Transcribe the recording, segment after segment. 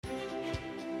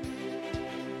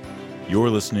You're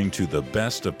listening to the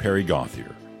best of Perry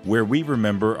Gauthier, where we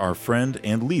remember our friend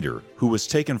and leader who was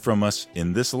taken from us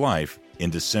in this life in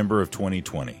December of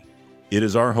 2020. It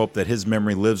is our hope that his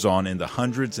memory lives on in the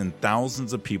hundreds and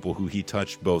thousands of people who he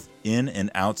touched both in and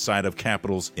outside of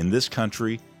capitals in this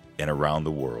country and around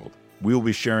the world. We will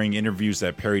be sharing interviews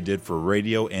that Perry did for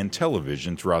radio and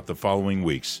television throughout the following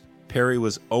weeks. Perry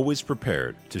was always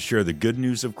prepared to share the good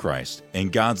news of Christ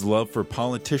and God's love for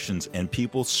politicians and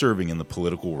people serving in the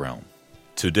political realm.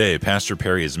 Today, Pastor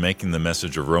Perry is making the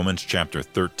message of Romans chapter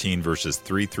 13, verses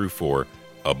 3 through 4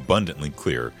 abundantly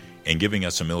clear and giving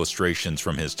us some illustrations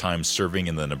from his time serving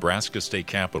in the Nebraska state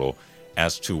capitol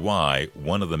as to why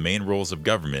one of the main roles of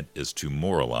government is to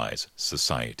moralize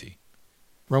society.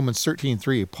 Romans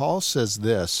 13:3, Paul says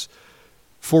this,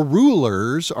 "For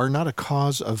rulers are not a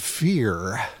cause of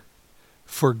fear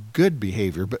for good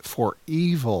behavior, but for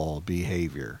evil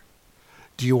behavior."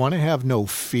 Do you want to have no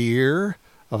fear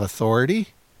of authority?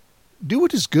 Do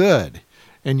what is good,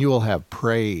 and you will have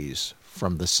praise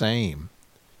from the same.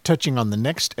 Touching on the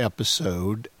next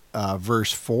episode,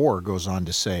 verse 4 goes on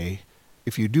to say,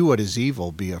 "If you do what is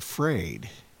evil, be afraid,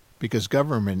 because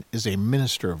government is a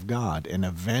minister of God, an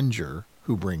avenger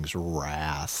who brings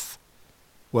wrath."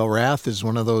 Well, wrath is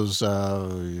one of those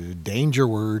danger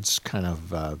words, kind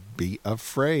of be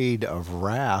afraid of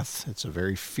wrath. It's a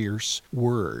very fierce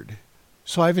word.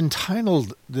 So I've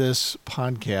entitled this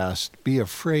podcast, Be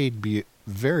Afraid, Be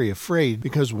Very Afraid,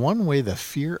 because one way the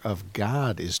fear of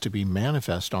God is to be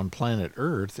manifest on planet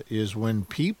Earth is when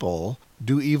people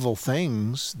do evil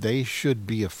things, they should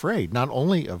be afraid, not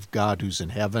only of God who's in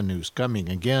heaven, who's coming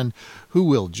again, who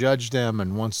will judge them,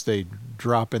 and once they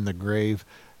drop in the grave,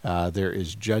 there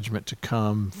is judgment to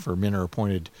come, for men are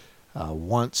appointed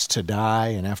once to die,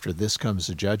 and after this comes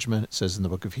the judgment, it says in the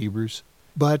book of Hebrews.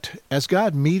 But as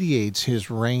God mediates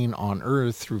his reign on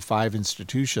earth through 5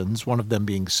 institutions, one of them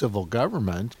being civil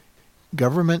government,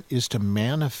 government is to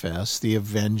manifest the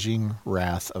avenging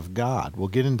wrath of God. We'll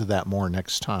get into that more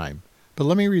next time. But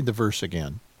let me read the verse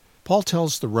again. Paul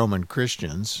tells the Roman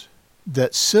Christians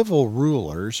that civil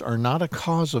rulers are not a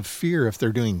cause of fear if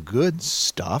they're doing good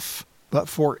stuff, but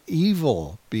for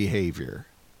evil behavior.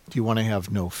 Do you want to have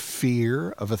no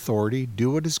fear of authority?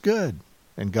 Do what is good,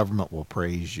 and government will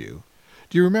praise you.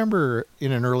 Do you remember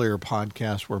in an earlier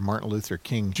podcast where Martin Luther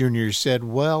King Jr. said,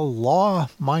 well, law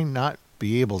might not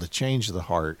be able to change the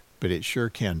heart, but it sure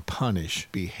can punish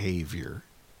behavior.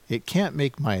 It can't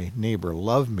make my neighbor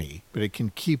love me, but it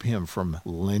can keep him from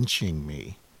lynching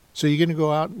me. So you're going to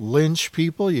go out and lynch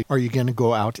people? Are you going to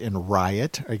go out and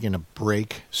riot? Are you going to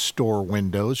break store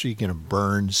windows? Are you going to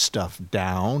burn stuff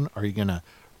down? Are you going to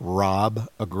rob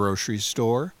a grocery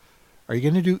store? Are you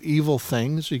going to do evil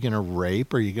things? Are you going to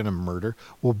rape? Are you going to murder?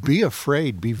 Well, be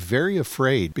afraid. Be very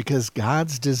afraid, because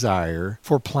God's desire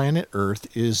for planet Earth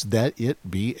is that it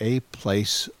be a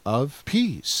place of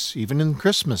peace. Even in the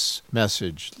Christmas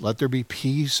message, let there be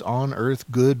peace on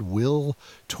earth, goodwill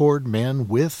toward men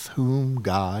with whom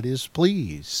God is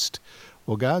pleased.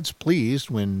 Well, God's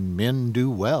pleased when men do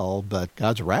well, but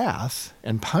God's wrath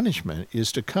and punishment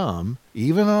is to come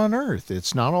even on earth.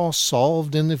 It's not all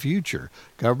solved in the future.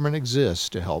 Government exists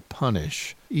to help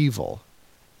punish evil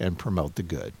and promote the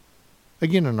good.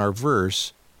 Again, in our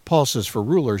verse, Paul says, for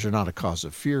rulers are not a cause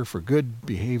of fear for good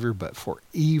behavior, but for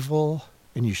evil,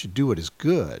 and you should do what is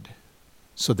good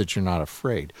so that you're not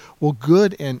afraid. Well,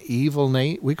 good and evil,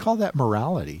 Nate, we call that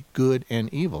morality. Good and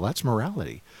evil, that's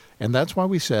morality. And that's why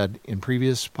we said in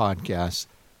previous podcasts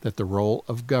that the role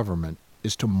of government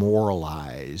is to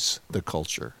moralize the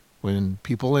culture. When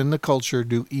people in the culture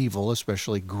do evil,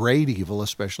 especially great evil,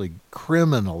 especially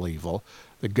criminal evil,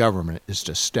 the government is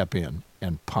to step in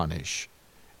and punish.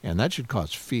 And that should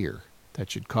cause fear.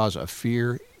 That should cause a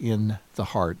fear in the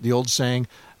heart. The old saying,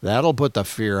 that'll put the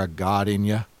fear of God in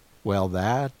you. Well,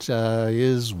 that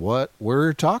is what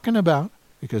we're talking about,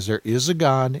 because there is a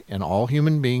God, and all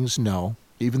human beings know.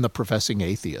 Even the professing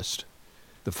atheist.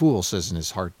 The fool says in his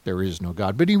heart there is no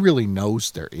God, but he really knows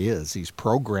there is. He's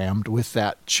programmed with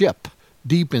that chip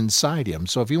deep inside him.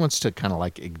 So if he wants to kind of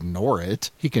like ignore it,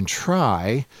 he can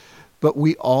try. But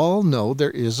we all know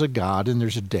there is a God and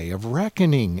there's a day of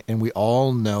reckoning. And we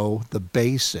all know the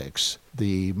basics.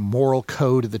 The moral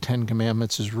code of the 10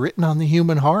 Commandments is written on the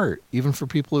human heart, even for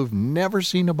people who've never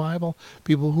seen a Bible,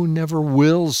 people who never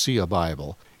will see a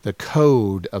Bible. The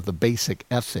code of the basic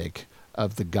ethic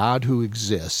of the God who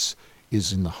exists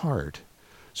is in the heart.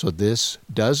 So this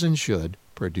does and should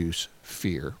produce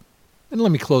fear. And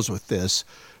let me close with this.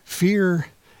 Fear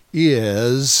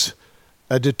is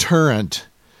a deterrent.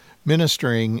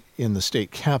 Ministering in the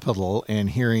state capitol and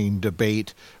hearing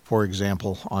debate, for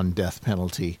example, on death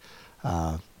penalty,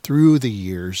 through the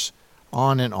years,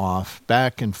 on and off,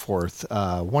 back and forth.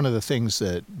 One of the things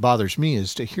that bothers me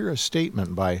is to hear a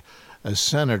statement by a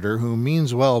senator who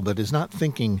means well but is not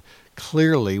thinking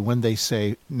clearly when they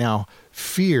say, now,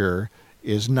 fear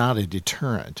is not a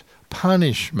deterrent.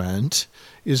 Punishment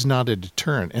is not a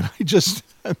deterrent. And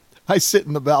I sit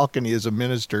in the balcony as a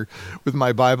minister with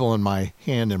my Bible in my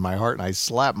hand and my heart, and I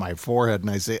slap my forehead and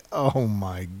I say, oh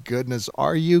my goodness,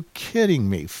 are you kidding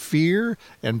me? Fear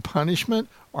and punishment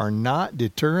are not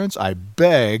deterrents? I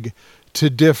beg to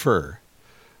differ.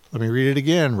 Let me read it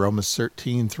again, Romans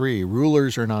 13:3.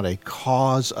 Rulers are not a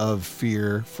cause of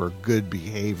fear for good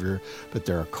behavior, but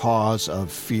they're a cause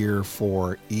of fear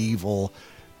for evil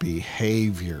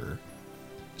behavior.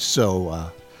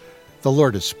 So the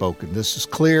Lord has spoken. This is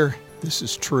clear. This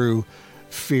is true.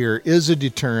 Fear is a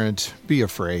deterrent. Be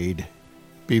afraid.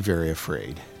 Be very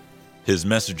afraid. His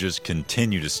messages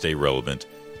continue to stay relevant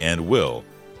and will,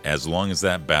 as long as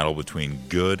that battle between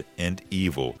good and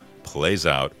evil plays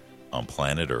out on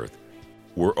planet Earth.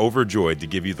 We're overjoyed to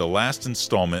give you the last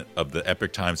installment of the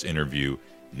Epic Times interview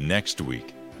next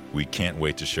week. We can't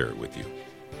wait to share it with you.